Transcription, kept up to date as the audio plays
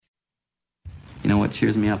You know what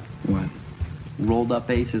cheers me up? What? Rolled up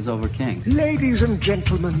aces over kings. Ladies and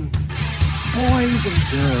gentlemen, boys and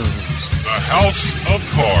girls. The House of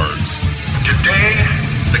Cards. Today,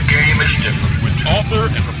 the game is different. With author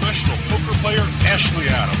and professional poker player Ashley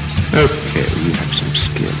Adams. Okay, you have some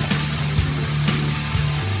skill.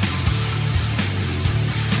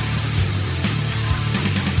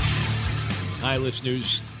 Hi,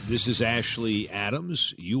 listeners. This is Ashley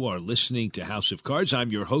Adams. You are listening to House of Cards.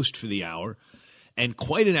 I'm your host for the hour, and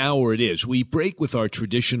quite an hour it is. We break with our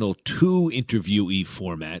traditional two-interviewee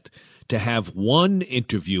format to have one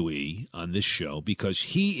interviewee on this show because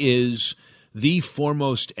he is the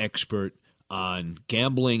foremost expert on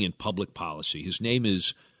gambling and public policy. His name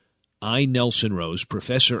is I. Nelson Rose,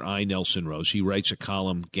 Professor I. Nelson Rose. He writes a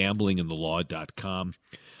column, gamblingandthelaw.com.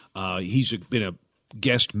 He's been a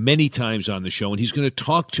guest many times on the show, and he's going to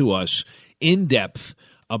talk to us in depth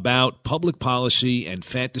about public policy and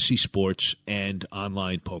fantasy sports and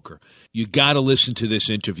online poker. You got to listen to this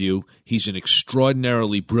interview. He's an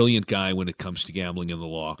extraordinarily brilliant guy when it comes to gambling and the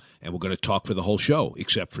law, and we're going to talk for the whole show,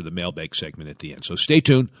 except for the mailbag segment at the end. So stay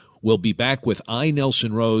tuned. We'll be back with I.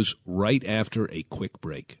 Nelson Rose right after a quick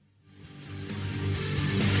break.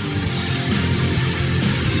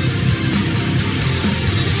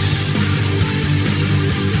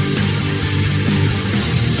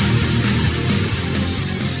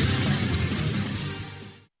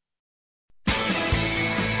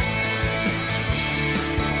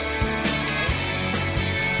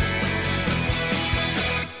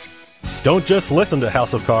 Don't just listen to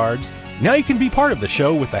House of Cards. Now you can be part of the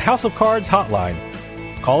show with the House of Cards hotline.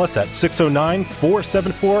 Call us at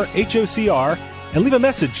 609-474-HOCR and leave a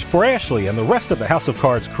message for Ashley and the rest of the House of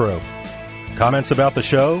Cards crew. Comments about the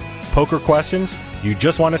show, poker questions, you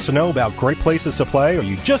just want us to know about great places to play, or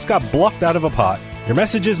you just got bluffed out of a pot. Your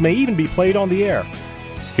messages may even be played on the air.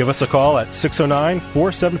 Give us a call at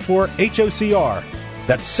 609-474-HOCR.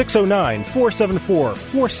 That's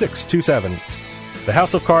 609-474-4627. The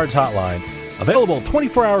House of Cards hotline, available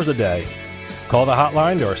 24 hours a day. Call the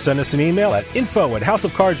hotline or send us an email at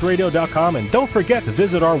info@houseofcardsradio.com, and don't forget to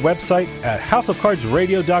visit our website at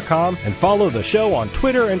houseofcardsradio.com and follow the show on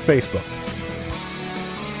Twitter and Facebook.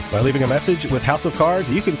 By leaving a message with House of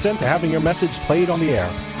Cards, you consent to having your message played on the air.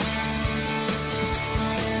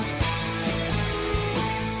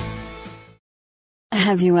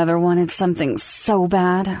 Have you ever wanted something so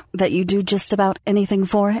bad that you do just about anything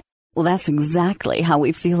for it? Well, that's exactly how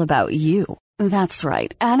we feel about you. That's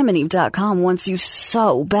right. AdamandEve.com wants you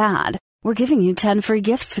so bad. We're giving you 10 free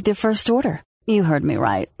gifts with your first order. You heard me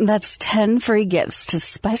right. That's 10 free gifts to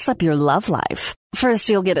spice up your love life. First,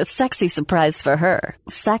 you'll get a sexy surprise for her.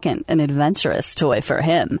 Second, an adventurous toy for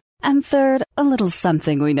him. And third, a little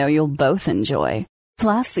something we know you'll both enjoy.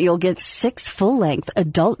 Plus, you'll get 6 full-length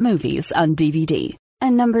adult movies on DVD.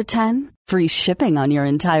 And number 10, free shipping on your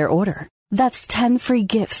entire order. That's 10 free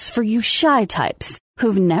gifts for you shy types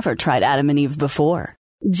who've never tried Adam and Eve before.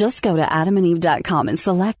 Just go to AdamandEve.com and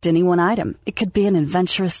select any one item. It could be an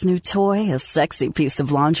adventurous new toy, a sexy piece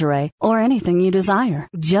of lingerie, or anything you desire.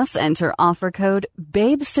 Just enter offer code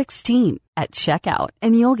BABE16 at checkout,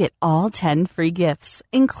 and you'll get all 10 free gifts,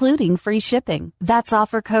 including free shipping. That's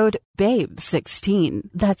offer code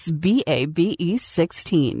BABE16. That's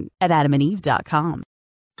BABE16 at AdamandEve.com.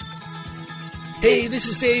 Hey, this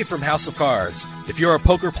is Dave from House of Cards. If you're a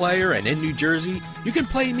poker player and in New Jersey, you can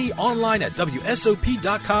play me online at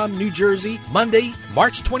WSOP.com, New Jersey, Monday,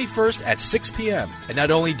 March 21st at 6 p.m. And not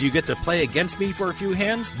only do you get to play against me for a few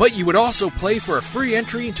hands, but you would also play for a free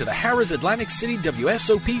entry into the Harrah's Atlantic City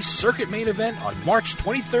WSOP Circuit Main Event on March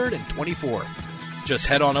 23rd and 24th. Just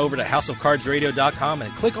head on over to houseofcardsradio.com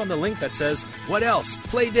and click on the link that says, What else?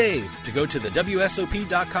 Play Dave, to go to the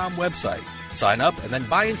WSOP.com website. Sign up and then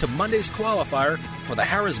buy into Monday's qualifier for the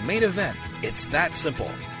Harrah's main event. It's that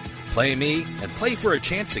simple. Play me and play for a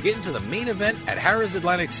chance to get into the main event at Harrah's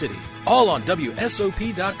Atlantic City, all on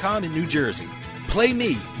WSOP.com in New Jersey. Play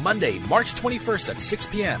me Monday, March 21st at 6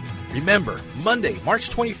 p.m. Remember, Monday, March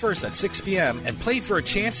 21st at 6 p.m. and play for a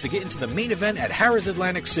chance to get into the main event at Harrah's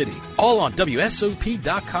Atlantic City, all on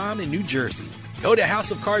WSOP.com in New Jersey. Go to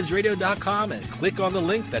houseofcardsradio.com and click on the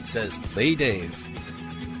link that says Play Dave.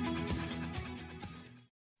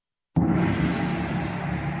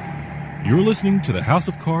 You're listening to the House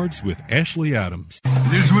of Cards with Ashley Adams.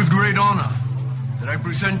 It is with great honor that I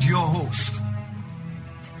present your host,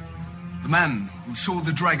 the man who sold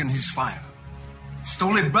the dragon his fire,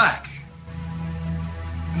 stole it back,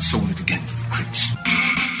 and sold it again to the crypts.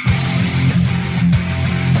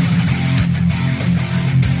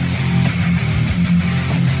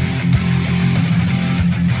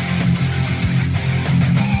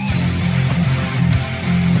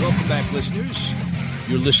 back, listeners.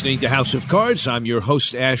 You're listening to House of Cards. I'm your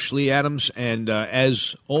host, Ashley Adams, and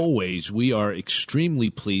as always, we are extremely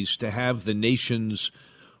pleased to have the nation's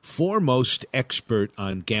foremost expert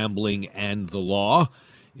on gambling and the law.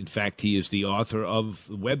 In fact, he is the author of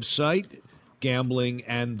the website,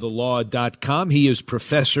 gamblingandthelaw.com. He is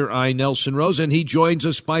Professor I. Nelson Rose, and he joins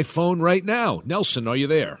us by phone right now. Nelson, are you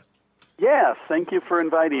there? Yes, thank you for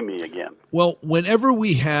inviting me again. Well, whenever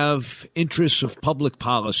we have interests of public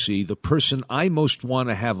policy, the person I most want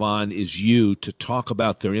to have on is you to talk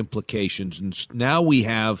about their implications. And now we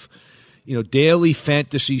have, daily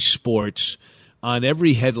fantasy sports on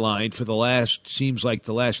every headline for seems like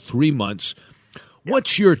the last 3 months.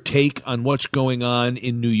 What's your take on what's going on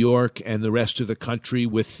in New York and the rest of the country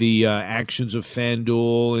with the actions of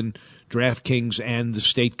FanDuel and DraftKings and the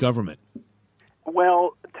state government?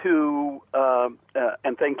 Well,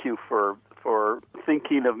 and thank you for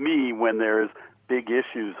thinking of me when there's big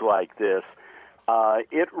issues like this.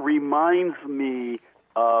 It reminds me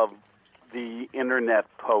of the internet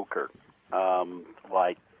poker, 10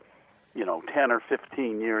 or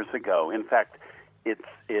 15 years ago. In fact,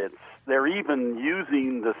 they're even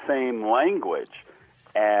using the same language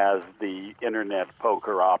as the internet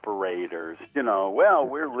poker operators.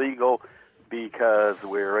 We're legal because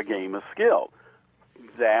we're a game of skill.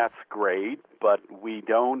 That's great, but we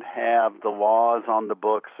don't have the laws on the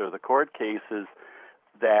books or the court cases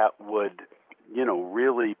that would,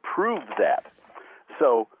 really prove that.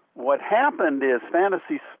 So what happened is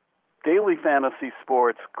daily fantasy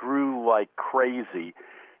sports grew like crazy.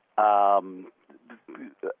 The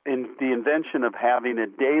invention of having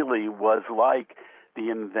it daily was like the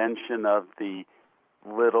invention of the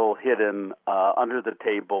little hidden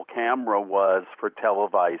under-the-table camera was for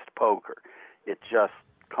televised poker. It just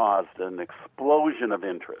caused an explosion of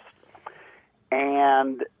interest.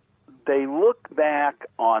 And they look back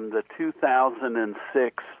on the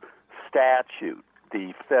 2006 statute,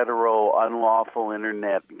 the Federal Unlawful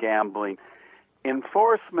Internet Gambling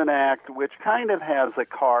Enforcement Act, which kind of has a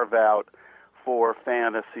carve-out for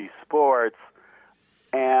fantasy sports.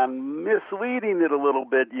 And misleading it a little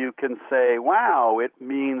bit, you can say, wow, it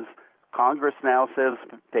means Congress now says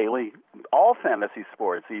all fantasy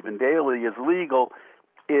sports, even daily, is legal.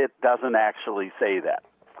 It doesn't actually say that.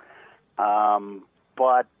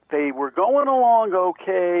 But they were going along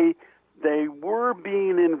okay. They were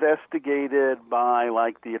being investigated by,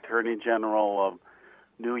 the Attorney General of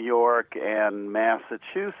New York and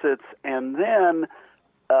Massachusetts, and then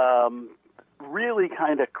really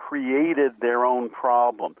kind of created their own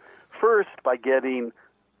problem. First, by getting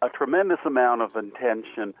a tremendous amount of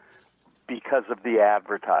attention because of the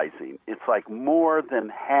advertising. It's like more than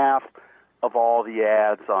half of all the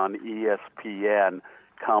ads on ESPN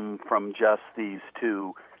come from just these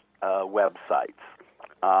two websites.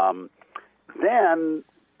 Then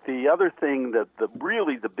the other thing that the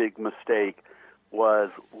big mistake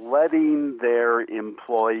was letting their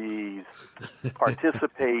employees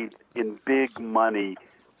participate in big money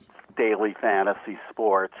daily fantasy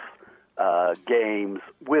sports games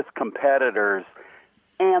with competitors,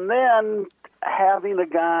 and then having a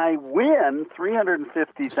guy win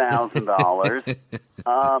 $350,000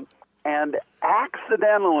 and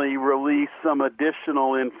accidentally release some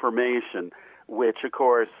additional information, which, of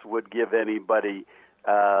course, would give anybody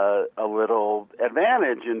a little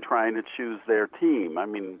advantage in trying to choose their team. I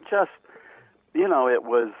mean, just, it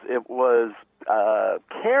was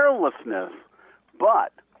carelessness.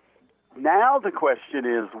 But now the question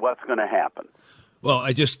is, what's going to happen? Well,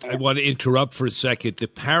 I want to interrupt for a second. The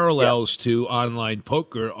parallels to online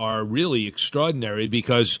poker are really extraordinary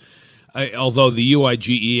because although the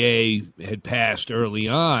UIGEA had passed early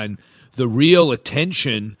on, the real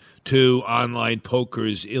attention to online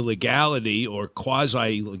poker's illegality or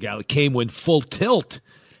quasi-illegality came when Full Tilt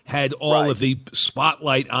had all of the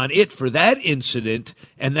spotlight on it for that incident,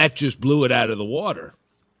 and that just blew it out of the water.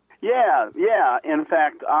 Yeah. In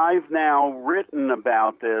fact, I've now written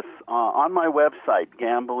about this on my website,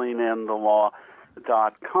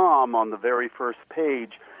 gamblingandthelaw.com. On the very first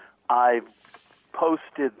page, I've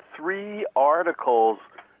posted 3 articles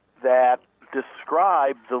that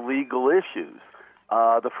describe the legal issues.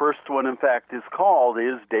 The first one, in fact, is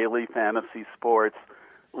Daily Fantasy Sports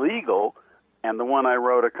Legal? And the one I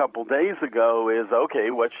wrote a couple days ago is,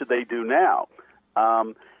 okay, what should they do now?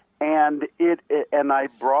 And I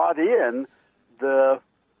brought in the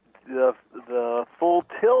Full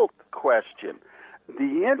Tilt question.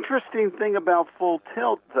 The interesting thing about Full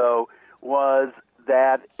Tilt, though, was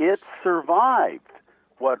that it survived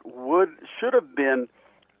what should have been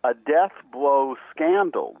a death blow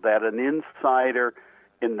scandal that an insider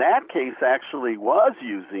in that case actually was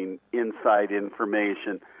using inside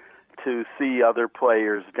information to see other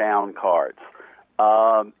players down cards.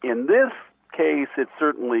 In this case, it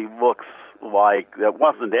certainly looks like there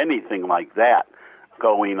wasn't anything like that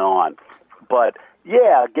going on. But,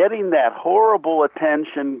 yeah, getting that horrible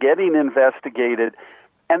attention, getting investigated,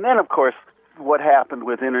 and then, of course, what happened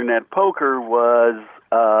with Internet poker was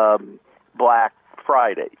Black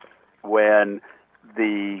Friday, when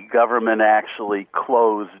the government actually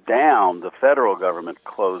closed down, the federal government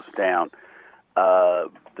closed down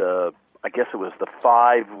I guess it was the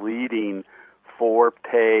 5 leading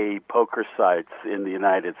for-pay poker sites in the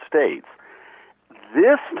United States.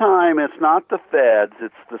 This time it's not the feds,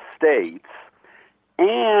 it's the states,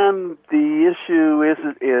 and the issue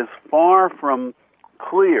is far from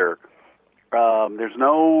clear. There's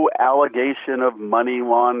no allegation of money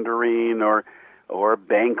laundering or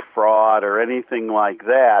bank fraud or anything like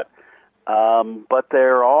that. But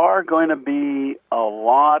there are going to be a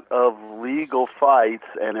lot of legal fights,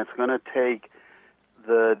 and it's going to take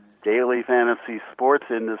the daily fantasy sports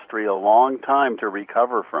industry a long time to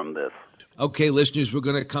recover from this. Okay, listeners, we're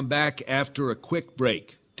going to come back after a quick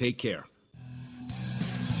break. Take care.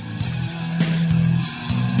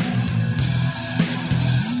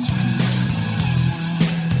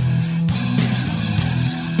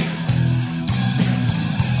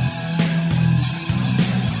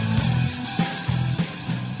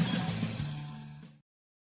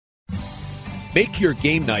 Make your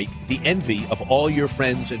game night the envy of all your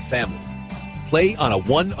friends and family. Play on a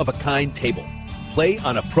one-of-a-kind table. Play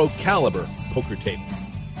on a Pro Caliber poker table.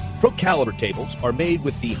 Pro Caliber tables are made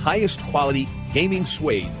with the highest quality gaming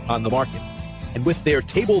suede on the market. And with their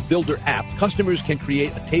Table Builder app, customers can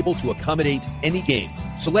create a table to accommodate any game.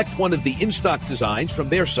 Select one of the in-stock designs from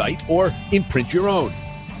their site or imprint your own.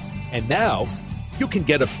 And now, you can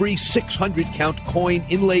get a free 600-count coin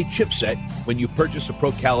inlay chipset when you purchase a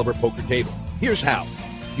Pro Caliber poker table. Here's how.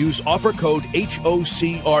 Use offer code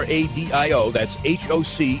HOCRADIO, that's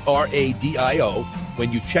HOCRADIO,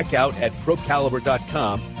 when you check out at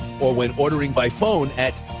ProCaliber.com or when ordering by phone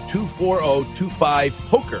at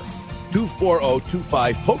 24025-POKER.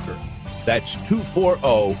 24025-POKER. That's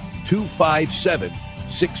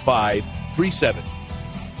 240-257-6537.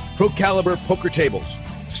 Pro Caliber poker tables.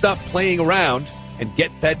 Stop playing around and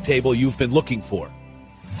get that table you've been looking for.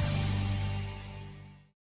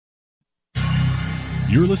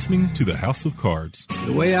 You're listening to the House of Cards.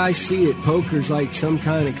 The way I see it, poker's like some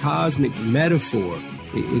kind of cosmic metaphor.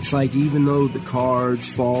 It's like even though the cards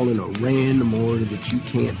fall in a random order that you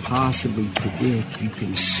can't possibly predict, you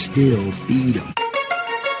can still beat them.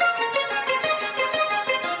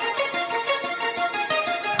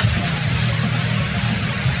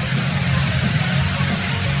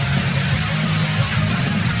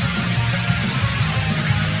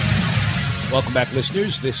 Welcome back,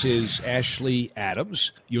 listeners. This is Ashley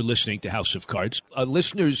Adams. You're listening to House of Cards.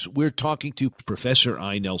 Listeners, we're talking to Professor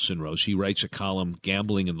I. Nelson Rose. He writes a column,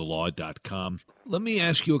 gamblingandthelaw.com. Let me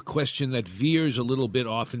ask you a question that veers a little bit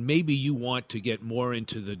off, and maybe you want to get more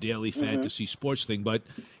into the daily fantasy sports thing, but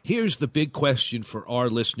here's the big question for our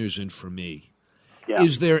listeners and for me. Yeah.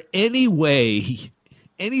 Is there any way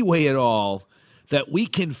at all, that we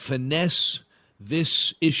can finesse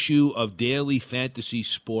this issue of daily fantasy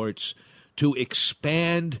sports to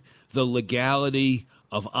expand the legality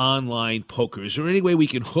of online poker? Is there any way we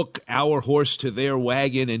can hook our horse to their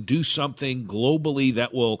wagon and do something globally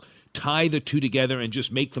that will tie the two together and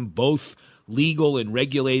just make them both legal and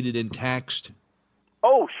regulated and taxed?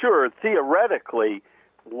 Oh, sure. Theoretically,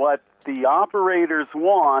 what the operators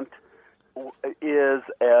want is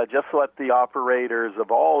just what the operators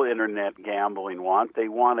of all Internet gambling want. They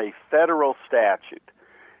want a federal statute.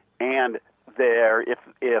 And if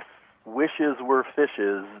wishes were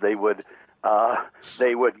fishes, they would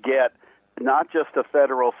get not just a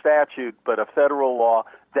federal statute, but a federal law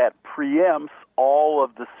that preempts all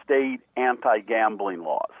of the state anti-gambling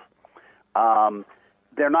laws.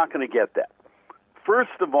 They're not going to get that.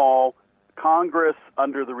 First of all, Congress,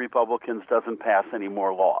 under the Republicans, doesn't pass any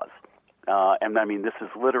more laws. And I mean, this is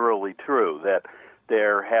literally true, that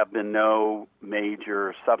there have been no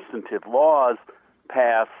major substantive laws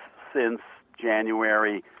passed since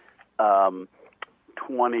January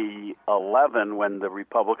 2011, when the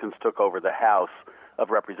Republicans took over the House of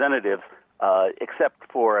Representatives,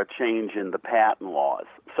 except for a change in the patent laws.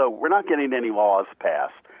 So we're not getting any laws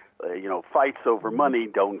passed. Fights over money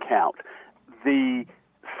don't count. The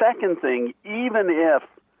second thing, even if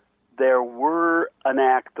there were an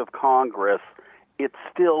act of Congress, it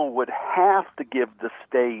still would have to give the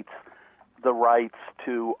states the rights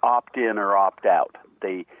to opt in or opt out.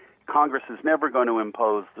 Congress is never going to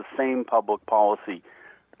impose the same public policy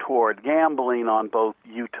toward gambling on both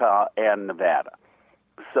Utah and Nevada.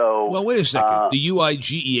 So, well, wait a second. The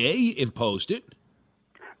UIGEA imposed it.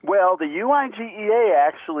 Well, the UIGEA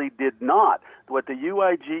actually did not. What the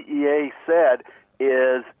UIGEA said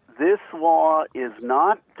is this law is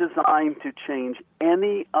not designed to change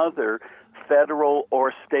any other federal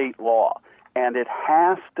or state law, and it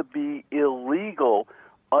has to be illegal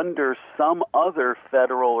under some other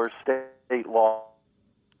federal or state law.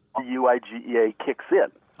 The UIGEA kicks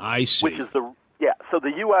in. I see. Which is so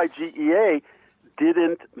the UIGEA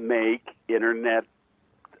didn't make internet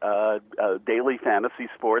daily fantasy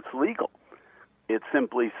sports legal. It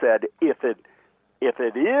simply said if it's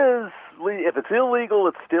illegal,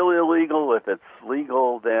 it's still illegal. If it's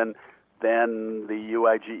legal, then the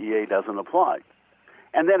UIGEA doesn't apply.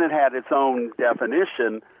 And then it had its own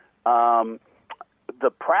definition. The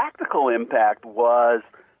practical impact was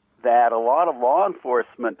that a lot of law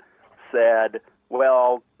enforcement said,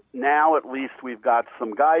 well, now at least we've got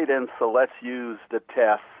some guidance, so let's use the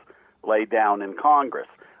tests laid down in Congress.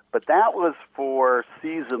 But that was for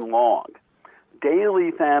season long.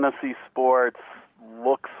 Daily fantasy sports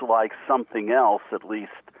looks like something else, at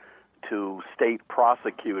least to state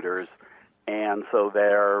prosecutors, and so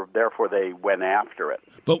therefore they went after it.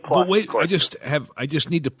 But wait, I just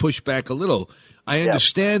need to push back a little. I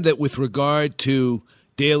understand that with regard to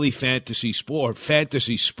daily fantasy sports,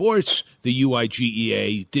 the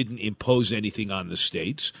UIGEA didn't impose anything on the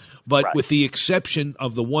states. But with the exception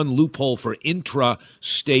of the one loophole for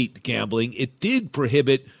intra-state gambling, it did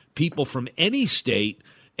prohibit people from any state,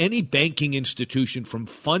 any banking institution from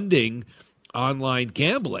funding online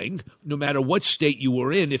gambling, no matter what state you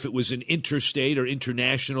were in. If it was an interstate or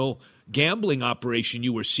international gambling operation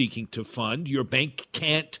you were seeking to fund, your bank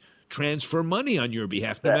can't transfer money on your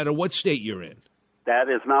behalf, no matter what state you're in. That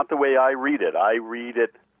is not the way I read it. I read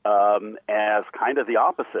it as kind of the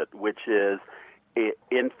opposite, which is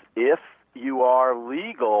if you are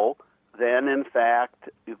legal, then in fact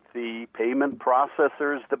the payment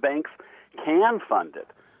processors, the banks, can fund it.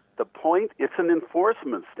 The point, it's an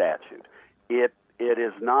enforcement statute. It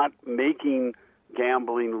is not making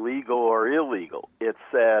gambling legal or illegal. It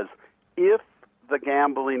says if the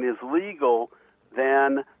gambling is legal,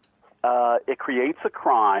 then it creates a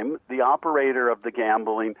crime. The operator of the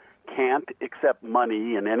gambling can't accept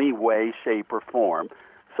money in any way, shape, or form.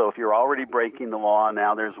 So if you're already breaking the law,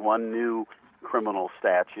 now there's one new criminal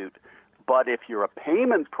statute. But if you're a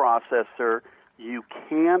payment processor, you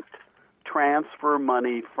can't transfer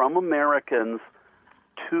money from Americans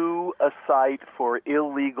to a site for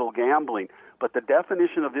illegal gambling. But the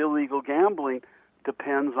definition of illegal gambling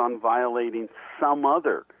depends on violating some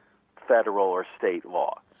other federal or state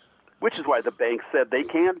law, which is why the bank said they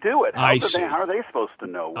can't do it. How are they supposed to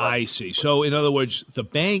know? I see. So, in other words, the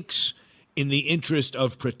banks, in the interest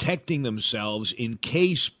of protecting themselves in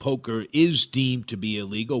case poker is deemed to be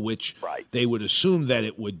illegal, which they would assume that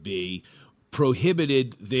it would be,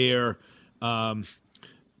 prohibited their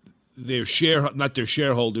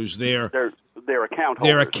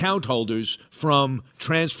account holders from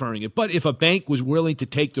transferring it. But if a bank was willing to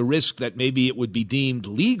take the risk that maybe it would be deemed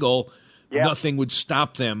legal, nothing would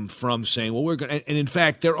stop them from saying, well, we're going to. And in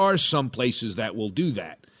fact, there are some places that will do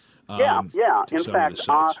that. In fact,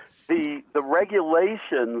 the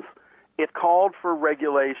regulations, it called for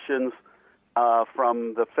regulations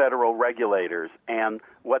from the federal regulators. And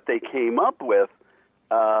what they came up with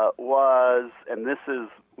was, and this is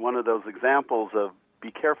one of those examples of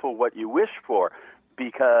be careful what you wish for,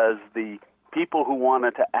 because the people who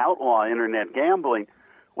wanted to outlaw internet gambling,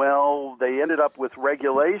 well, they ended up with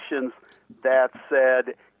regulations that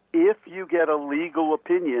said if you get a legal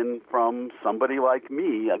opinion from somebody like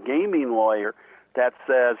me, a gaming lawyer, that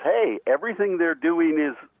says, hey, everything they're doing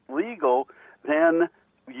is legal, then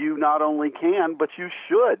you not only can, but you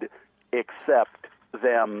should accept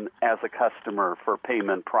them as a customer for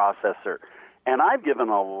payment processor. And I've given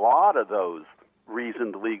a lot of those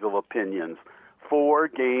reasoned legal opinions for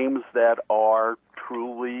games that are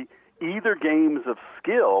truly either games of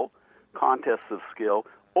skill, contests of skill,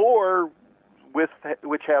 or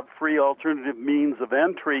which have free alternative means of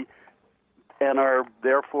entry and are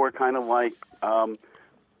therefore kind of like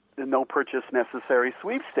no purchase necessary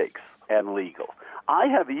sweepstakes and legal. I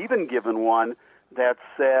have even given one that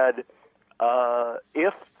said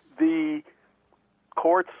if the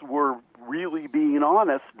courts were really being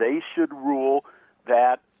honest, they should rule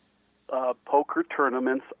that poker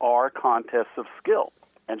tournaments are contests of skill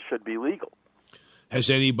and should be legal. Have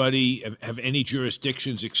any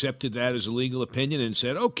jurisdictions accepted that as a legal opinion and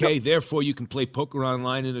said, okay, therefore you can play poker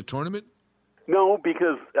online in a tournament? No,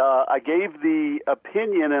 because I gave the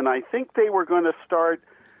opinion, and I think they were going to start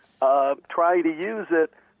try to use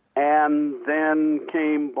it, and then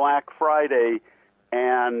came Black Friday,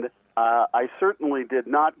 and I certainly did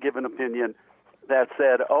not give an opinion that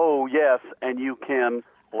said, oh, yes, and you can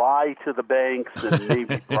lie to the banks and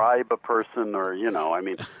maybe bribe a person, or,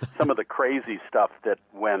 some of the crazy stuff that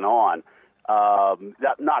went on.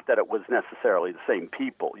 Not that it was necessarily the same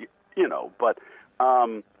people, but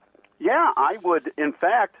yeah, I would, in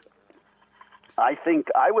fact, I think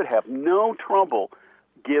I would have no trouble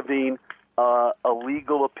giving a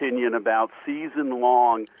legal opinion about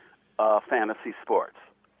season-long fantasy sports,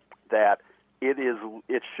 that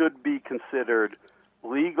it should be considered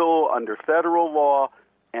legal under federal law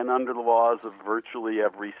and under the laws of virtually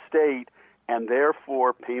every state, and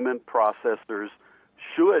therefore payment processors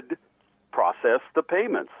should process the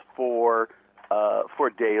payments for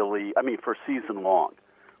season long.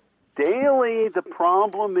 Daily, the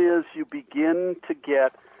problem is you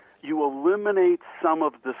eliminate some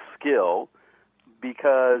of the skill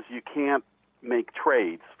because you can't make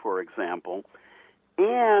trades, for example,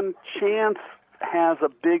 and chance has a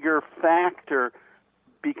bigger factor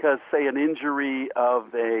because, say, an injury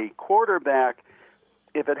of a quarterback,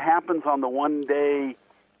 if it happens on the one day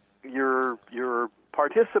you're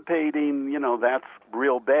participating, that's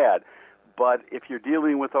real bad. But if you're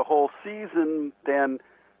dealing with a whole season, then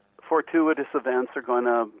fortuitous events are going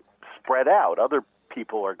to spread out. Other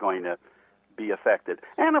people are going to be affected.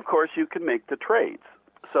 And, of course, you can make the trades.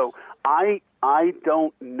 So I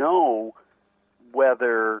don't know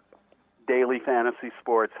whether daily fantasy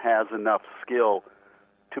sports has enough skill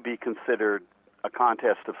to be considered a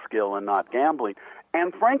contest of skill and not gambling.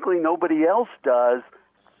 And, frankly, nobody else does.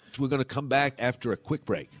 We're going to come back after a quick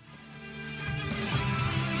break.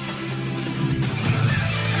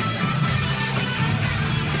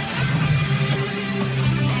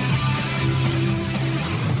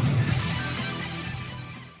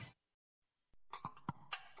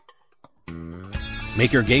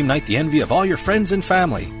 Make your game night the envy of all your friends and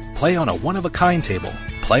family. Play on a one-of-a-kind table.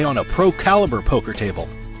 Play on a Pro Caliber poker table.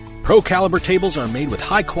 Pro Caliber tables are made with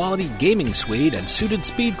high-quality gaming suede and suited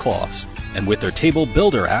speed cloths. And with their Table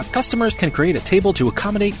Builder app, customers can create a table to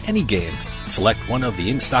accommodate any game. Select one of the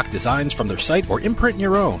in-stock designs from their site or imprint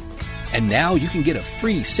your own. And now you can get a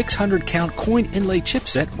free 600-count coin inlay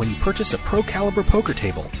chipset when you purchase a Pro Caliber poker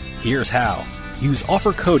table. Here's how. Use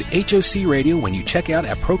offer code HOCRadio when you check out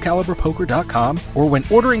at ProCaliberPoker.com or when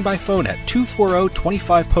ordering by phone at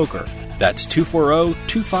 240-25-POKER. That's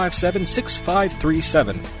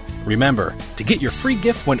 240-257-6537. Remember, to get your free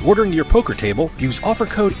gift when ordering your poker table, use offer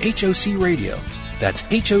code HOCRadio. That's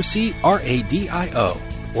HOCRADIO.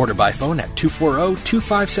 Order by phone at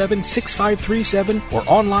 240-257-6537 or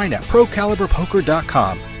online at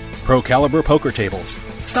ProCaliberPoker.com. Pro Caliber Poker Tables.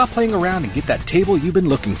 Stop playing around and get that table you've been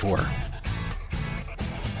looking for.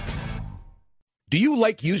 Do you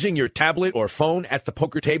like using your tablet or phone at the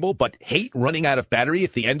poker table but hate running out of battery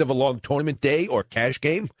at the end of a long tournament day or cash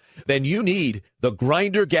game? Then you need the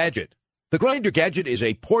Grindr Gadget. The Grindr Gadget is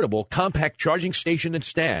a portable, compact charging station and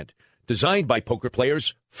stand designed by poker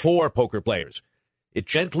players for poker players. It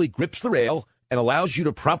gently grips the rail and allows you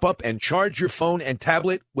to prop up and charge your phone and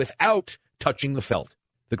tablet without touching the felt.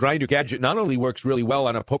 The Grindr Gadget not only works really well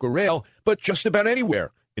on a poker rail, but just about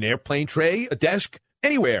anywhere. An airplane tray, a desk,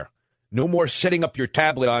 anywhere. No more setting up your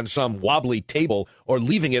tablet on some wobbly table or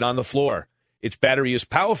leaving it on the floor. Its battery is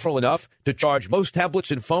powerful enough to charge most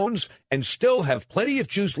tablets and phones and still have plenty of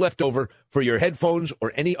juice left over for your headphones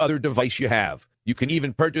or any other device you have. You can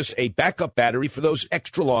even purchase a backup battery for those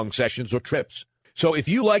extra long sessions or trips. So if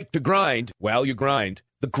you like to grind while you grind,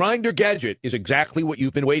 the Grindr Gadget is exactly what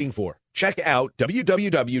you've been waiting for. Check out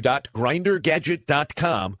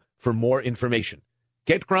www.grindergadget.com for more information.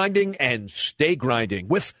 Get grinding and stay grinding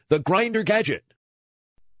with the Grindr Gadget.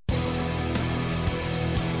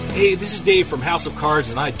 Hey, this is Dave from House of Cards,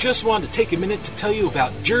 and I just wanted to take a minute to tell you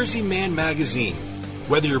about Jersey Man Magazine.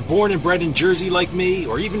 Whether you're born and bred in Jersey like me,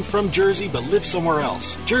 or even from Jersey but live somewhere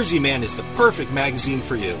else, Jersey Man is the perfect magazine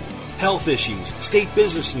for you. Health issues, state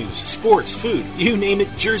business news, sports, food, you name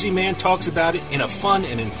it, Jersey Man talks about it in a fun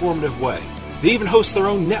and informative way. They even host their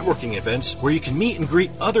own networking events where you can meet and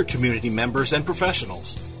greet other community members and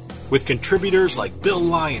professionals. With contributors like Bill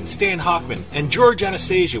Lyon, Stan Hochman, and George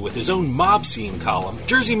Anastasia with his own mob scene column,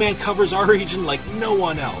 Jersey Man covers our region like no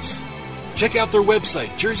one else. Check out their website,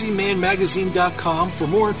 jerseymanmagazine.com, for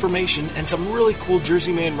more information and some really cool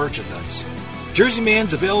Jersey Man merchandise. Jersey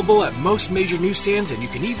Man's available at most major newsstands, and you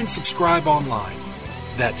can even subscribe online.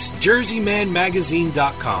 That's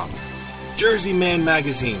jerseymanmagazine.com. Jersey Man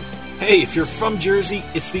Magazine. Hey, if you're from Jersey,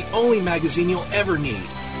 it's the only magazine you'll ever need.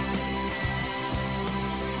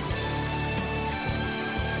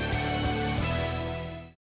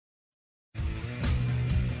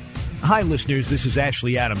 Hi, listeners. This is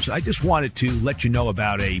Ashley Adams. I just wanted to let you know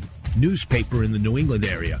about a newspaper in the New England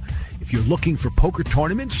area. If you're looking for poker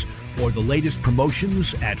tournaments or the latest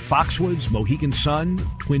promotions at Foxwoods, Mohegan Sun,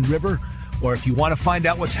 Twin River, or if you want to find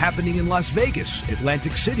out what's happening in Las Vegas,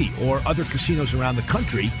 Atlantic City, or other casinos around the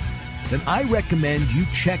country, then I recommend you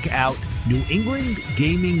check out New England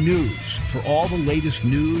Gaming News for all the latest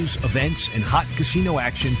news, events, and hot casino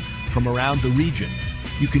action from around the region.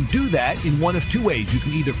 You can do that in one of two ways. You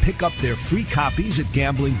can either pick up their free copies at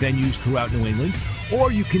gambling venues throughout New England,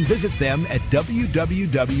 or you can visit them at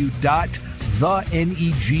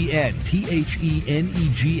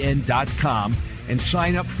www.thenegn.com and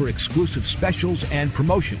sign up for exclusive specials and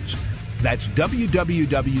promotions. That's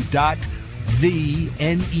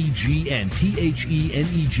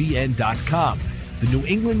www.thenegn.com. The New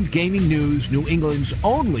England Gaming News, New England's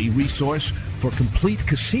only resource for complete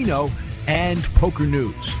casino and poker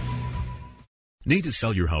news. Need to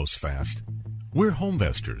sell your house fast? We're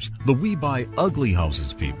Homevestors, the we buy ugly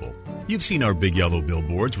houses people. You've seen our big yellow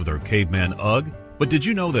billboards with our caveman UGG, but did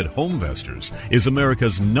you know that Homevestors is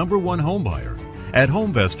America's #1 home buyer? At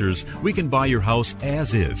Homevestors, we can buy your house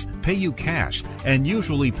as is, pay you cash, and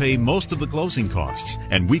usually pay most of the closing costs,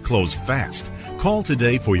 and we close fast. Call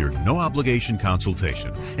today for your no-obligation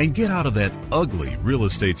consultation and get out of that ugly real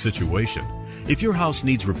estate situation. If your house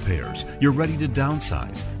needs repairs, you're ready to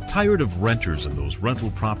downsize, tired of renters and those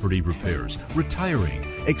rental property repairs, retiring,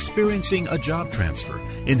 experiencing a job transfer,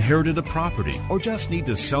 inherited a property, or just need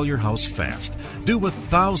to sell your house fast, do what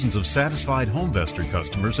thousands of satisfied Homevestor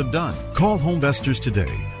customers have done. Call Homevestors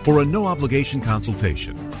today for a no-obligation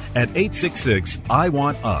consultation at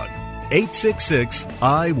 866-I-WANT-UGG.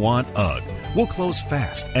 866-I-WANT-UGG. We'll close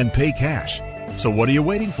fast and pay cash. So what are you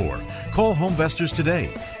waiting for? Call Homevestors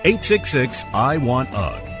today.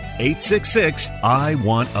 866-I-WANT-UGG.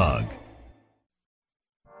 866-I-WANT-UGG.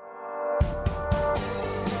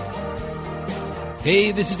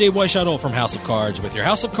 Hey, this is Dave Weishuttle from House of Cards with your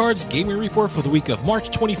House of Cards gaming report for the week of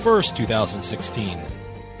March 21st, 2016.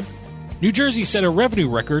 New Jersey set a revenue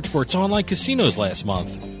record for its online casinos last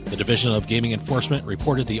month. The Division of Gaming Enforcement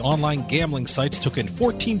reported the online gambling sites took in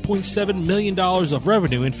 $14.7 million of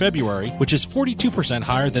revenue in February, which is 42%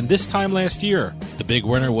 higher than this time last year. The big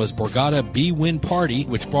winner was Borgata B-Win Party,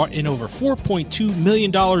 which brought in over $4.2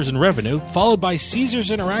 million in revenue, followed by Caesars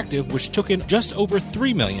Interactive, which took in just over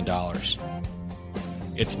 $3 million.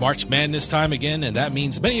 It's March Madness time again, and that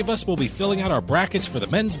means many of us will be filling out our brackets for the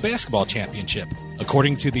men's basketball championship.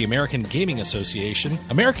 According to the American Gaming Association,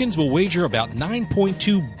 Americans will wager about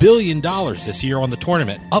 $9.2 billion this year on the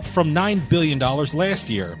tournament, up from $9 billion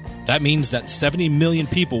last year. That means that 70 million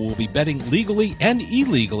people will be betting legally and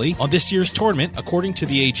illegally on this year's tournament, according to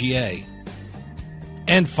the AGA.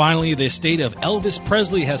 And finally, the estate of Elvis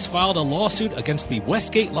Presley has filed a lawsuit against the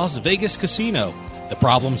Westgate Las Vegas casino. The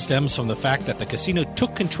problem stems from the fact that the casino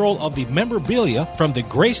took control of the memorabilia from the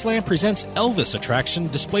Graceland Presents Elvis attraction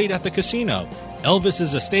displayed at the casino.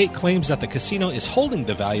 Elvis's estate claims that the casino is holding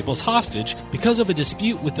the valuables hostage because of a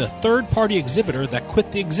dispute with a third-party exhibitor that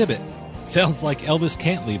quit the exhibit. Sounds like Elvis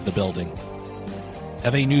can't leave the building.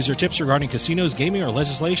 Have any news or tips regarding casinos, gaming, or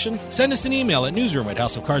legislation? Send us an email at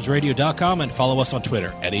newsroom@houseofcardsradio.com and follow us on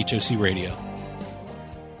Twitter @HOC Radio.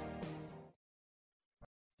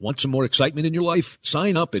 Want some more excitement in your life?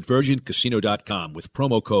 Sign up at VirginCasino.com with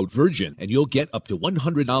promo code VIRGIN, and you'll get up to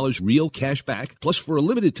 $100 real cash back, plus for a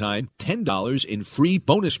limited time, $10 in free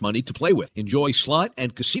bonus money to play with. Enjoy slot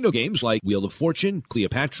and casino games like Wheel of Fortune,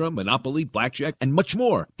 Cleopatra, Monopoly, Blackjack, and much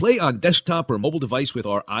more. Play on desktop or mobile device with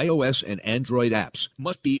our iOS and Android apps.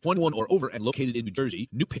 Must be 21 or over and located in New Jersey.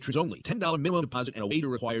 New patrons only. $10 minimum deposit and a wager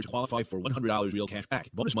required to qualify for $100 real cash back.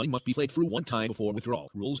 Bonus money must be played through one time before withdrawal.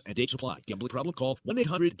 Rules and dates apply. Gambling problem? Call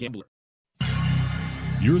 1-800-GAMBLER.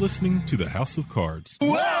 You're listening to the House of Cards.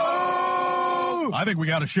 Whoa! I think we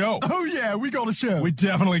got a show. Oh, yeah, we got a show. We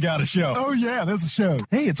definitely got a show. Oh, yeah, there's a show.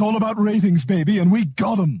 Hey, it's all about ratings, baby, and we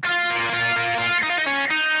got them.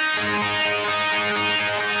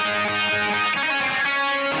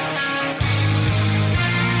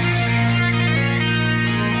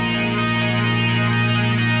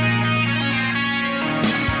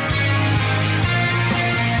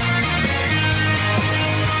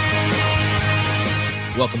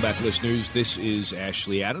 Welcome back, listeners. This is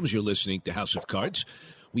Ashley Adams. You're listening to House of Cards.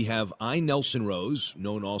 We have Nelson Rose,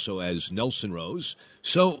 known also as Nelson Rose.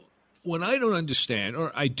 So what I don't understand,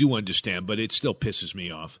 or I do understand, but it still pisses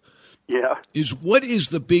me off, Yeah. is what is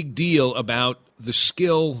the big deal about the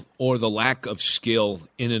skill or the lack of skill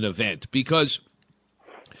in an event? Because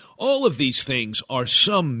all of these things are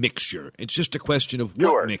some mixture. It's just a question of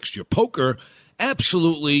what mixture. Poker,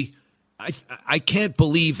 absolutely. I can't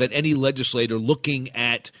believe that any legislator looking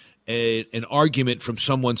at an argument from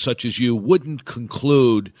someone such as you wouldn't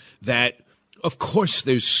conclude that, of course,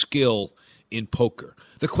 there's skill in poker.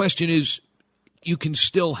 The question is, you can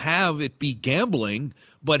still have it be gambling,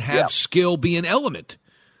 but have skill be an element.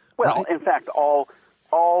 Well, in fact, all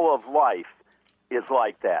of life is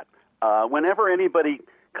like that. Whenever anybody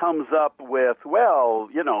comes up with, well,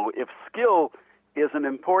 if skill is an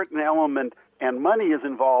important element and money is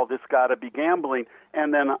involved, it's got to be gambling.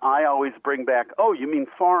 And then I always bring back, oh, you mean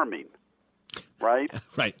farming, right?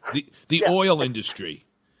 Right. The oil industry.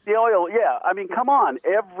 The oil, yeah. I mean, come on,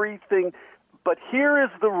 everything. But here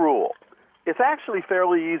is the rule. It's actually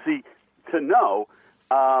fairly easy to know.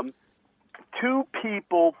 Two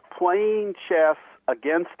people playing chess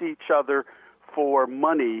against each other for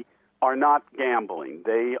money are not gambling.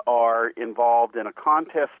 They are involved in a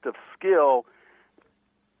contest of skill,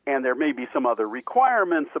 and there may be some other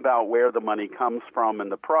requirements about where the money comes from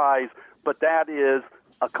and the prize, but that is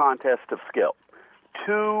a contest of skill.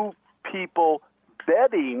 Two people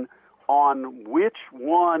betting on which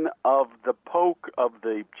one of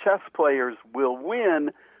the chess players will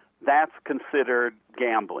win, that's considered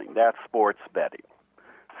gambling. That's sports betting.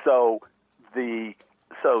 So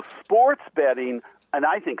sports betting, and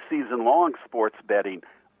I think season-long sports betting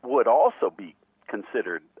would also be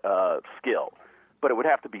considered skill, but it would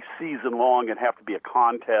have to be season-long. It'd have to be a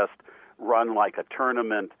contest run like a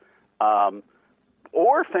tournament,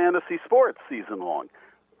 or fantasy sports season-long.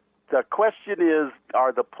 The question is,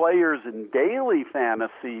 are the players in daily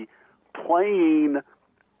fantasy playing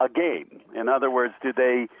a game? In other words,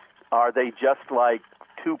 are they just like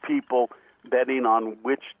two people betting on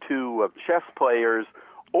which two of chess players,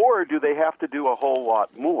 or do they have to do a whole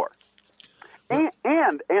lot more?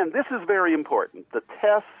 And this is very important. The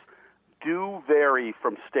tests do vary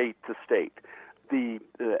from state to state. And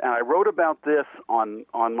I wrote about this on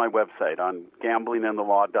my website, on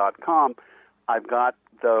gamblingandthelaw.com. I've got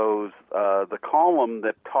the column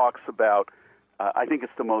that talks about, I think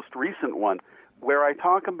it's the most recent one, where I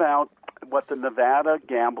talk about what the Nevada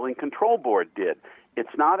Gambling Control Board did.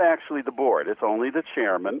 It's not actually the board. It's only the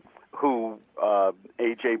chairman, who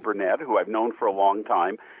A.J. Burnett, who I've known for a long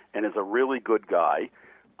time and is a really good guy,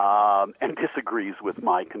 and disagrees with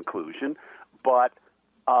my conclusion. But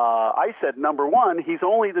I said, number one, he's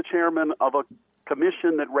only the chairman of a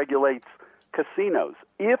commission that regulates casinos.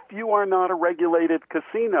 If you are not a regulated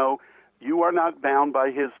casino, you are not bound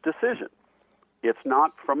by his decision. It's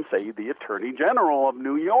not from, say, the Attorney General of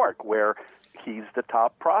New York, where he's the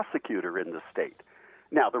top prosecutor in the state.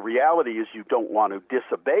 Now, the reality is you don't want to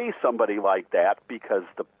disobey somebody like that because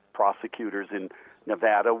the prosecutors in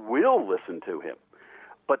Nevada will listen to him.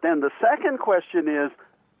 But then the second question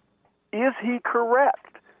is he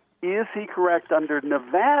correct? Is he correct under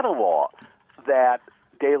Nevada law that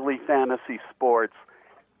daily fantasy sports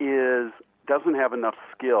doesn't have enough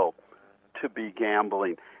skill to be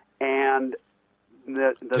gambling? And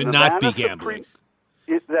the Nevada not be gambling.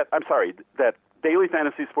 That daily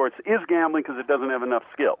fantasy sports is gambling because it doesn't have enough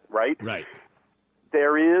skill, right? Right.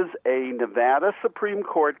 There is a Nevada Supreme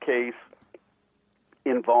Court case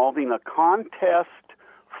involving a contest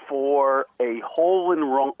for a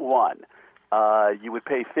hole-in-one. You would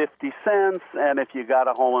pay 50 cents, and if you got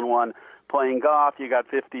a hole-in-one playing golf, you got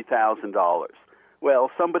 $50,000.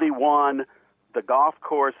 Well, somebody won. The golf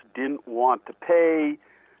course didn't want to pay,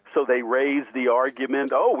 so they raised the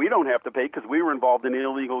argument, we don't have to pay because we were involved in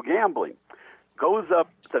illegal gambling. Goes up,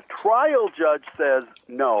 the trial judge says,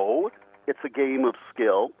 no, it's a game of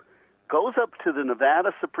skill. Goes up to the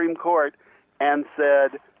Nevada Supreme Court and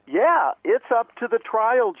said, yeah, it's up to the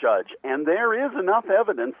trial judge. And there is enough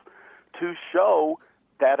evidence to show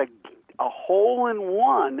that a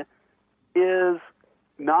hole-in-one is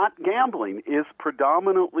not gambling, is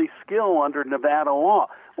predominantly skill under Nevada law.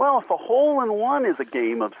 Well, if a hole-in-one is a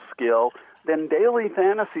game of skill, then daily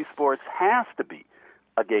fantasy sports has to be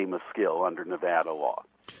a game of skill under Nevada law.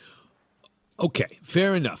 Okay,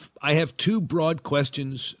 fair enough. I have two broad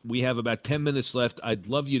questions. We have about 10 minutes left. I'd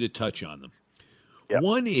love you to touch on them. Yep.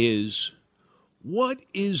 One is, what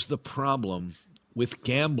is the problem with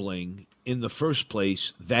gambling in the first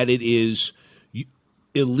place that it is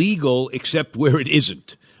illegal except where it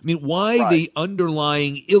isn't? I mean, why the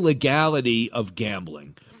underlying illegality of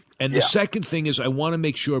gambling? And the second thing is, I want to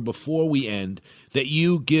make sure before we end that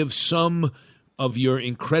you give some of your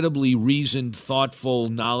incredibly reasoned, thoughtful,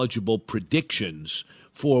 knowledgeable predictions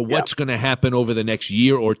for what's going to happen over the next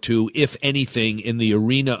year or two, if anything, in the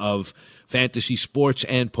arena of fantasy sports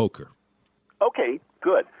and poker? Okay,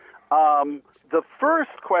 good. The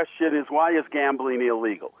first question is, why is gambling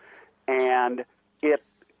illegal? And it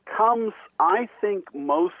comes, I think,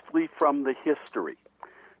 mostly from the history,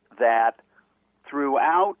 that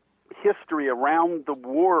throughout history around the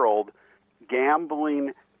world,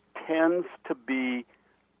 gambling tends to be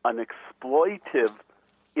an exploitive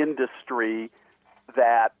industry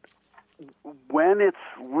that when it's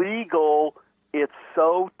legal, it's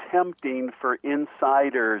so tempting for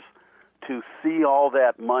insiders to see all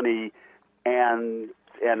that money, and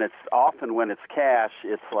it's often when it's cash,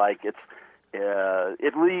 it's like it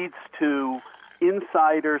leads to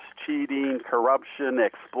insiders cheating, corruption,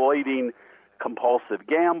 exploiting compulsive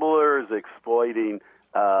gamblers, exploiting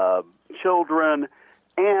children,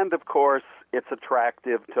 and of course it's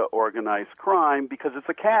attractive to organized crime because it's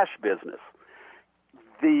a cash business.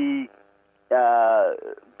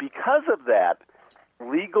 Because of that,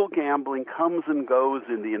 legal gambling comes and goes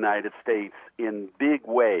in the United States in big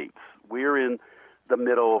waves. We're in the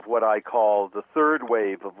middle of what I call the third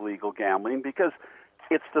wave of legal gambling because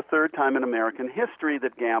it's the third time in American history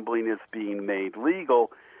that gambling is being made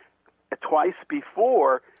legal. Twice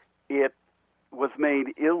before, it was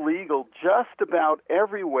made illegal just about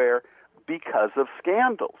everywhere because of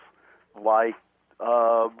scandals, like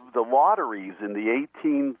the lotteries in the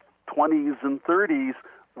 1820s and 30s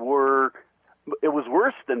it was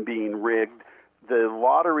worse than being rigged. The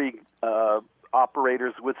lottery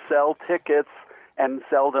operators would sell tickets and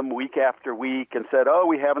sell them week after week and said, oh,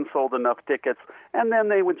 we haven't sold enough tickets, and then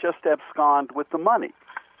they would just abscond with the money.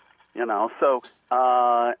 So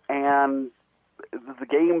and the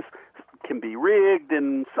games can be rigged,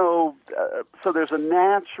 and so there's a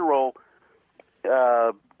natural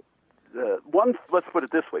let's put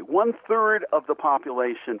it this way: 1/3 of the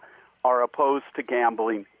population are opposed to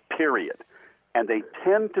gambling, period, and they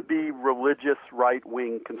tend to be religious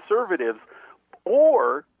right-wing conservatives,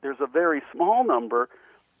 or there's a very small number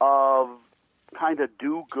of kind of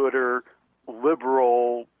do-gooder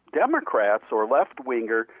liberal Democrats or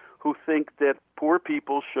left-winger who think that poor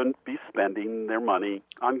people shouldn't be spending their money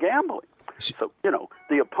on gambling. So,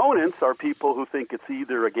 the opponents are people who think it's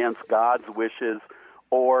either against God's wishes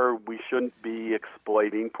or we shouldn't be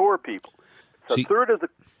exploiting poor people. So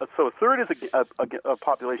a third is a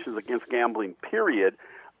population is against gambling, period.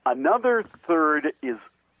 Another third is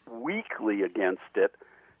weakly against it,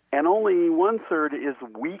 and only 1/3 is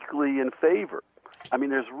weakly in favor. I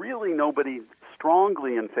mean, there's really nobody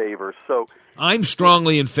strongly in favor. So I'm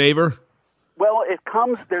strongly in favor. Well,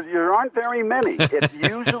 there aren't very many. It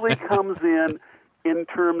usually comes in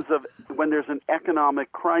terms of when there's an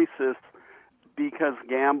economic crisis, because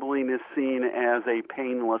gambling is seen as a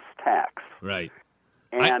painless tax. Right.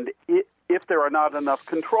 And if there are not enough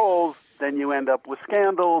controls, then you end up with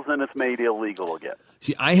scandals and it's made illegal again.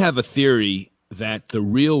 See, I have a theory that the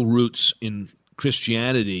real roots in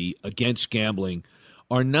Christianity against gambling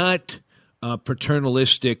are not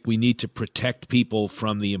paternalistic, we need to protect people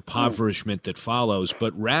from the impoverishment that follows,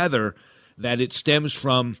 but rather that it stems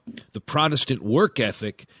from the Protestant work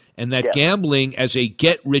ethic, and that gambling as a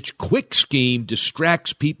get-rich-quick scheme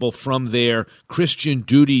distracts people from their Christian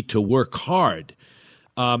duty to work hard.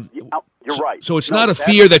 You're right. So it's not a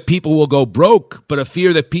fear that people will go broke, but a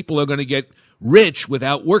fear that people are going to get rich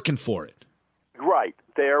without working for it. Right.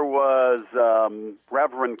 There was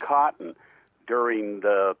Reverend Cotton during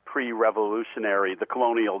the pre-revolutionary, the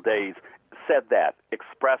colonial days, said that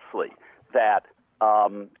expressly, that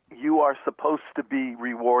you are supposed to be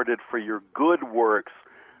rewarded for your good works,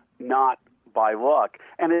 not by luck.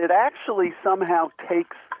 And it actually somehow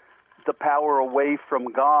takes the power away from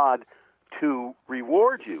God to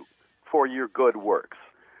reward you for your good works.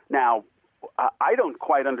 Now, I don't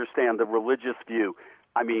quite understand the religious view.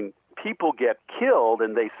 I mean, people get killed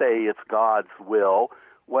and they say it's God's will.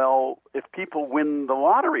 Well, if people win the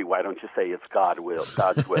lottery, why don't you say it's God's will?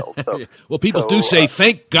 So, well, people do say,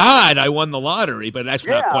 thank God I won the lottery, but that's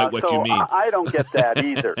not quite what you mean. I don't get that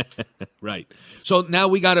either. Right. So now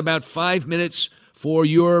we got about 5 minutes for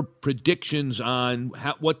your predictions on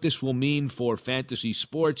what this will mean for fantasy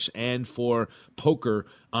sports and for poker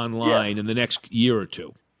online in the next year or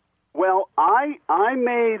two. Well, I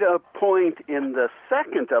made a point in the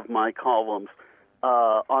second of my columns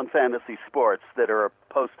on fantasy sports that are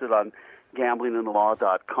posted on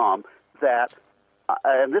gamblingandthelaw.com that,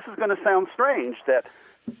 and this is going to sound strange, that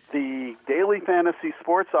the daily fantasy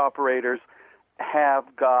sports operators have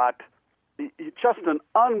got just an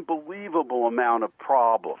unbelievable amount of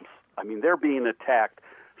problems. I mean, they're being attacked,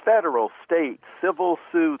 federal, state, civil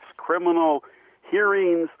suits, criminal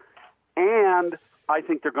hearings, and I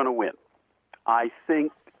think they're going to win. I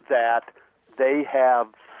think that they have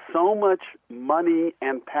so much money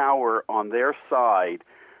and power on their side,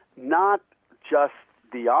 not just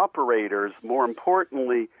the operators, more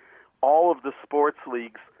importantly, all of the sports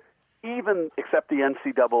leagues, even except the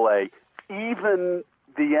NCAA, even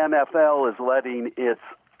the NFL is letting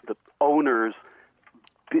the owners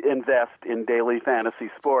invest in daily fantasy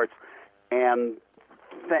sports, and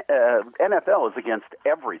NFL is against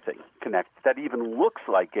everything that even looks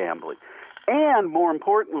like gambling. And more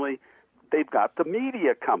importantly, they've got the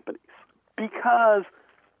media companies, because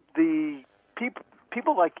the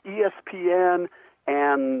people like ESPN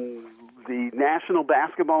and the National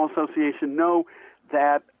Basketball Association know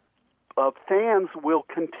that fans will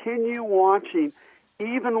continue watching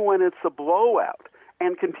even when it's a blowout,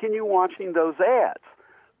 and continue watching those ads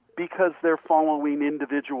because they're following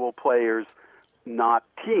individual players, not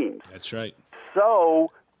teams. That's right.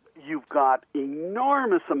 So you've got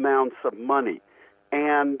enormous amounts of money.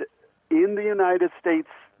 And in the United States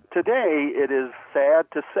today, it is sad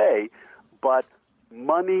to say, but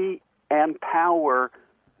money and power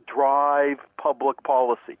drive public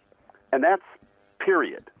policy. And that's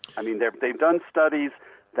period. I mean, they've done studies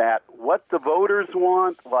that what the voters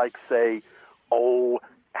want, like say,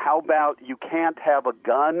 how about you can't have a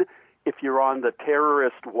gun if you're on the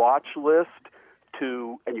terrorist watch list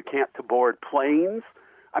and you can't to board planes?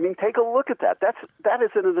 I mean, take a look at that. That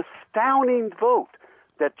is an astounding vote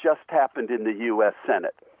that just happened in the U.S.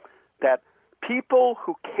 Senate, that people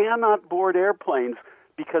who cannot board airplanes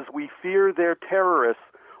because we fear they're terrorists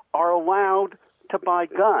are allowed to buy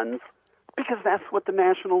guns, because that's what the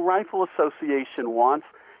National Rifle Association wants,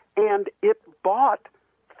 and it bought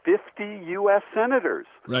 50 U.S. senators.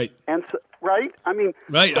 Right. And so, right? I mean,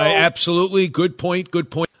 right. Absolutely. Good point.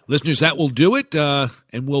 Listeners, that will do it,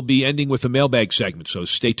 and we'll be ending with a mailbag segment, so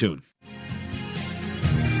stay tuned.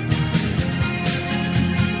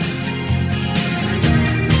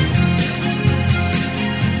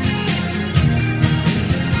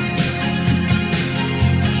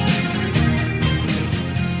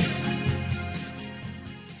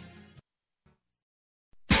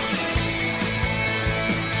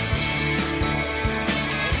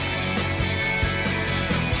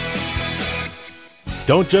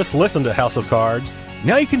 Don't just listen to House of Cards.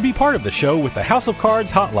 Now you can be part of the show with the House of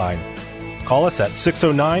Cards hotline. Call us at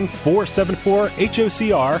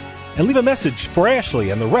 609-474-HOCR and leave a message for Ashley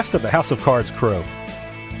and the rest of the House of Cards crew.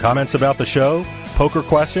 Comments about the show, poker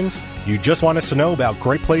questions, you just want us to know about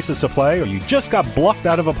great places to play, or you just got bluffed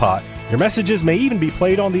out of a pot, your messages may even be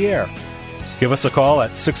played on the air. Give us a call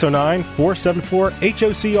at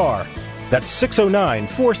 609-474-HOCR. That's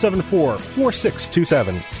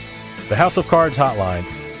 609-474-4627. The House of Cards hotline,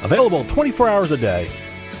 available 24 hours a day.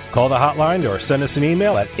 Call the hotline or send us an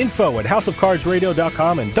email at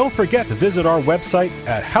info@houseofcardsradio.com, and don't forget to visit our website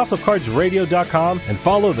at houseofcardsradio.com and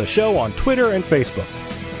follow the show on Twitter and Facebook.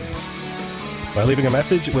 By leaving a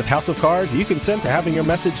message with House of Cards, you consent to having your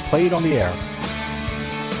message played on the air.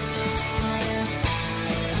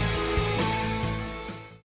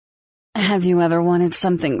 Have you ever wanted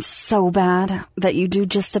something so bad that you do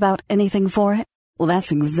just about anything for it? Well,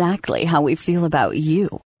 that's exactly how we feel about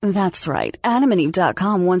you. That's right.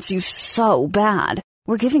 AdamandEve.com wants you so bad.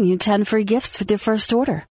 We're giving you 10 free gifts with your first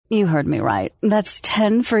order. You heard me right. That's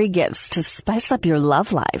 10 free gifts to spice up your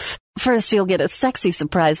love life. First, you'll get a sexy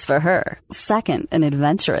surprise for her. Second, an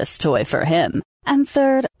adventurous toy for him. And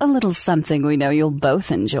third, a little something we know you'll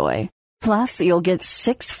both enjoy. Plus, you'll get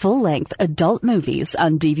 6 full-length adult movies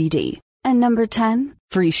on DVD. And number 10,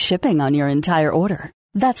 free shipping on your entire order.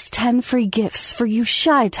 That's 10 free gifts for you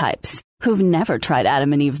shy types who've never tried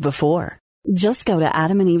Adam and Eve before. Just go to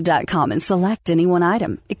AdamandEve.com and select any one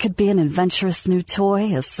item. It could be an adventurous new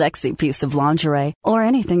toy, a sexy piece of lingerie, or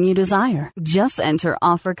anything you desire. Just enter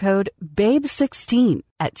offer code BABE16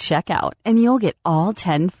 at checkout, and you'll get all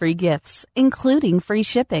 10 free gifts, including free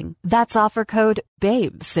shipping. That's offer code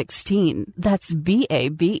BABE16. That's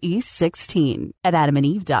BABE16 at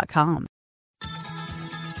AdamandEve.com.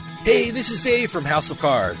 Hey, this is Dave from House of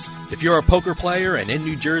Cards. If you're a poker player and in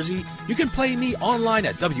New Jersey, you can play me online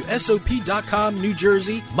at WSOP.com, New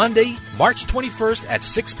Jersey, Monday, March 21st at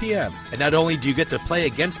 6 p.m. And not only do you get to play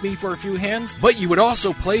against me for a few hands, but you would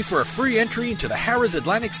also play for a free entry into the Harrah's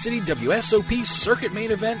Atlantic City WSOP Circuit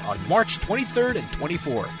Main Event on March 23rd and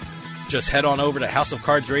 24th. Just head on over to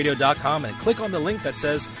houseofcardsradio.com and click on the link that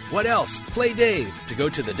says, What else? Play Dave, to go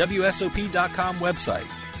to the WSOP.com website.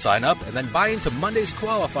 Sign up and then buy into Monday's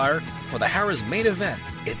qualifier for the Harrah's main event.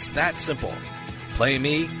 It's that simple. Play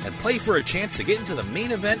Me, and play for a chance to get into the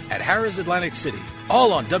main event at Harrah's Atlantic City,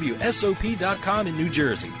 all on WSOP.com in New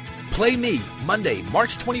Jersey. Play Me, Monday,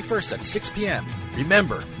 March 21st at 6 p.m.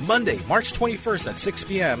 Remember, Monday, March 21st at 6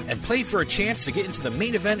 p.m. and play for a chance to get into the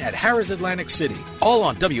main event at Harrah's Atlantic City, all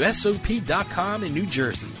on WSOP.com in New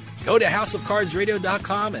Jersey. Go to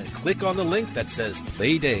HouseOfCardsRadio.com and click on the link that says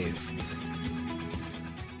Play Dave.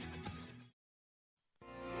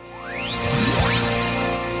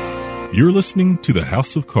 You're listening to the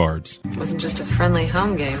House of Cards. It wasn't just a friendly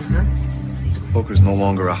home game, huh? Poker's no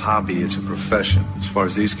longer a hobby, it's a profession. As far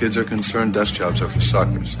as these kids are concerned, desk jobs are for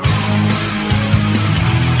suckers.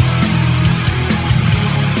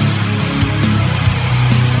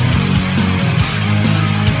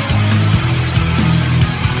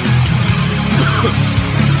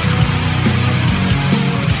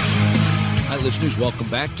 Listeners, welcome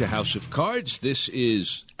back to House of Cards. This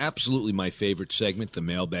is absolutely my favorite segment, the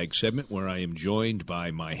mailbag segment, where I am joined by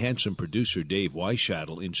my handsome producer, Dave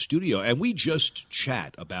Weishattle, in studio. And we just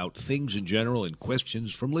chat about things in general and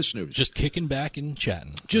questions from listeners. Just kicking back and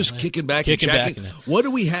chatting. Just kicking back and chatting. What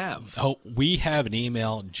do we have? Oh, we have an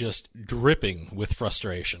email just dripping with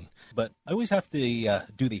frustration. But I always have to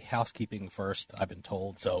do the housekeeping first, I've been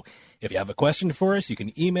told. So if you have a question for us, you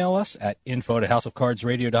can email us at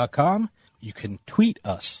info@houseofcardsradio.com. You can tweet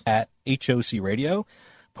us at HOC Radio,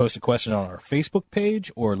 post a question on our Facebook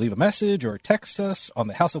page, or leave a message or text us on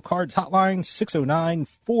the House of Cards hotline,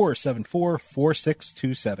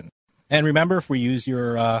 609-474-4627. And remember, if we use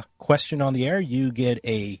your question on the air, you get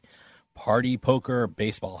a Party Poker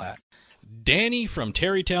baseball hat. Danny from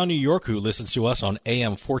Terrytown, New York, who listens to us on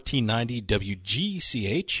AM 1490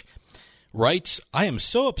 WGCH, writes, I am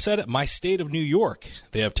so upset at my state of New York.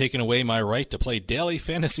 They have taken away my right to play daily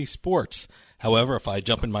fantasy sports. However, if I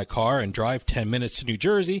jump in my car and drive 10 minutes to New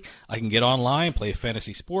Jersey, I can get online, play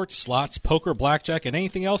fantasy sports, slots, poker, blackjack, and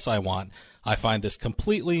anything else I want. I find this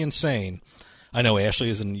completely insane. I know Ashley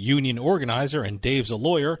is a union organizer and Dave's a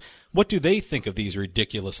lawyer. What do they think of these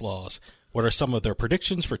ridiculous laws? What are some of their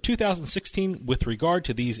predictions for 2016 with regard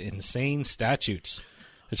to these insane statutes?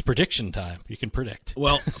 It's prediction time. You can predict.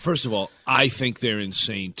 Well, first of all, I think they're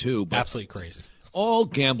insane, too. But absolutely crazy. All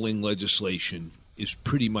gambling legislation is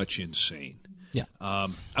pretty much insane. Yeah.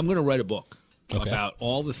 I'm going to write a book about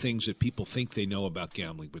all the things that people think they know about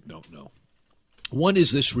gambling but don't know. One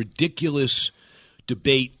is this ridiculous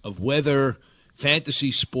debate of whether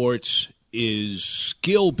fantasy sports is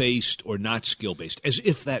skill-based or not skill-based, as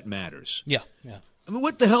if that matters. Yeah. I mean,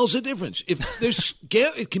 what the hell's the difference? If there's,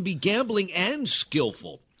 it can be gambling and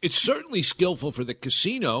skillful. It's certainly skillful for the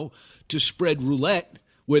casino to spread roulette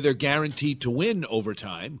where they're guaranteed to win over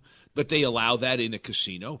time, but they allow that in a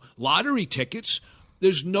casino. Lottery tickets,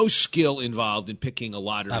 there's no skill involved in picking a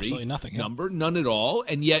lottery Absolutely nothing, number, none at all,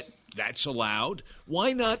 and yet that's allowed.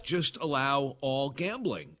 Why not just allow all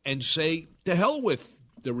gambling and say, to hell with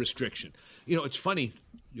the restriction? You know, it's funny.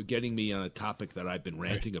 You're getting me on a topic that I've been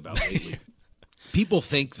ranting about lately. People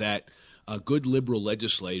think that good liberal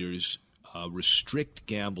legislators restrict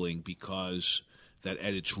gambling because that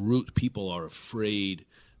at its root people are afraid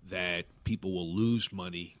that people will lose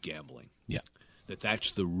money gambling. Yeah. That's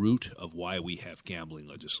the root of why we have gambling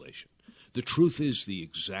legislation. The truth is the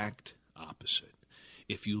exact opposite.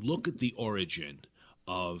 If you look at the origin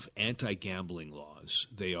of anti-gambling laws,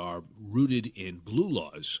 they are rooted in blue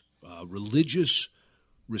laws, religious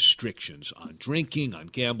restrictions on drinking, on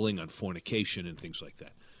gambling, on fornication, and things like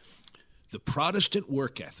that. The Protestant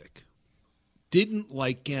work ethic didn't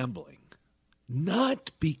like gambling,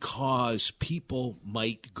 not because people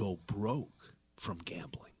might go broke from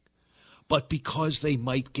gambling, but because they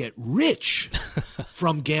might get rich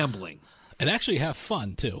from gambling. And actually have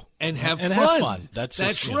fun, too. And have fun. Have fun.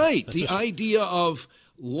 That's right. The idea of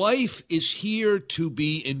life is here to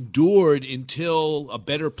be endured until a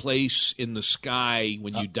better place in the sky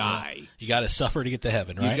when you die. Yeah. You got to suffer to get to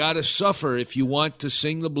heaven, right? You got to suffer if you want to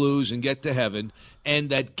sing the blues and get to heaven.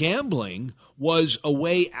 And that gambling was a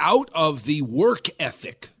way out of the work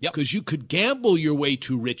ethic. Because you could gamble your way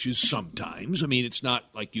to riches sometimes. I mean, it's not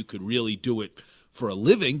like you could really do it for a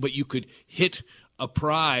living, but you could hit a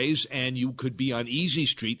prize and you could be on Easy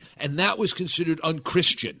Street. And that was considered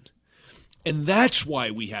unchristian. And that's why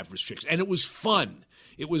we have restrictions. And it was fun.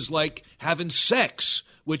 It was like having sex,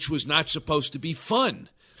 which was not supposed to be fun.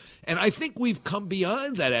 And I think we've come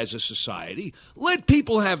beyond that as a society. Let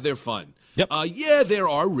people have their fun. Yep. Yeah, there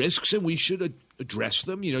are risks, and we should address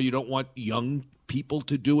them. You know, you don't want young people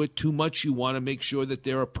to do it too much. You want to make sure that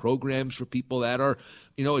there are programs for people that are,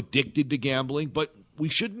 addicted to gambling. But we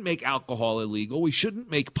shouldn't make alcohol illegal. We shouldn't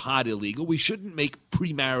make pot illegal. We shouldn't make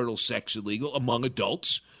premarital sex illegal among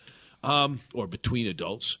adults. or between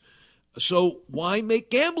adults. So why make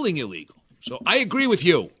gambling illegal? So I agree with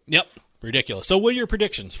you. Yep, ridiculous. So what are your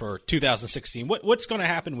predictions for 2016? What's going to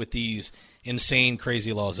happen with these insane,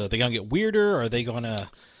 crazy laws? Are they going to get weirder? Are they going to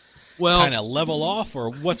kind of level off?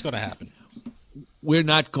 Or what's going to happen? We're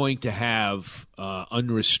not going to have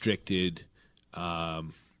unrestricted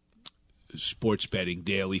sports betting,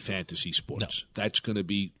 daily fantasy sports. No. That's going to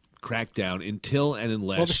be cracked down until and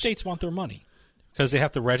unless. Well, the states want their money because they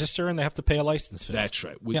have to register and they have to pay a license fee. That's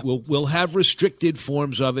right. We'll have restricted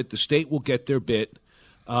forms of it. The state will get their bit.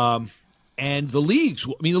 And the leagues,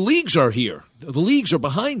 the leagues are here. The leagues are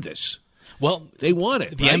behind this. Well, they want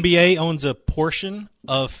it. The NBA owns a portion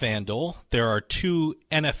of FanDuel. There are two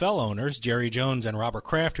NFL owners, Jerry Jones and Robert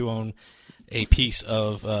Kraft, who own a piece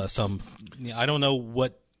of some. I don't know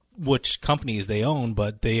which companies they own,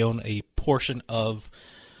 but they own a portion of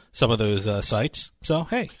some of those sites. So,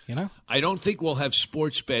 hey, I don't think we'll have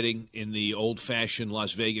sports betting in the old-fashioned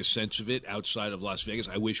Las Vegas sense of it outside of Las Vegas.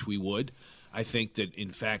 I wish we would. I think that,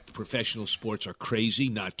 in fact, professional sports are crazy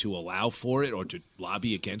not to allow for it or to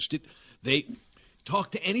lobby against it. They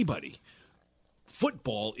talk to anybody.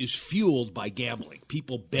 Football is fueled by gambling,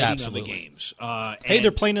 people betting on the games. Hey,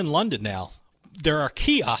 they're playing in London now. There are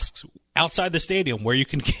kiosks outside the stadium where you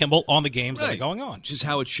can gamble on the games that are going on. Which is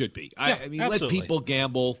how it should be. Absolutely. Let people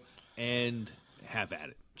gamble and have at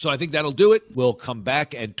it. So I think that'll do it. We'll come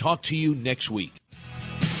back and talk to you next week.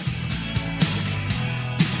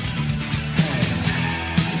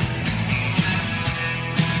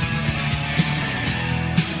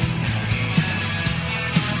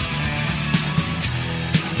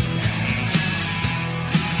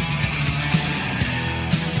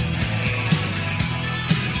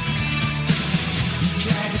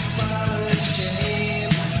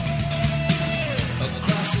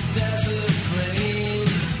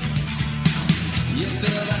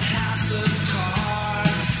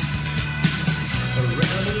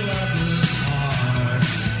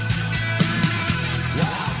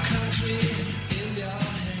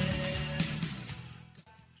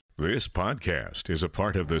 This podcast is a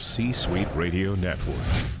part of the C-Suite Radio Network.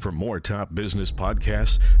 For more top business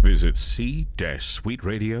podcasts, visit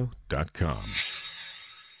c-suiteradio.com.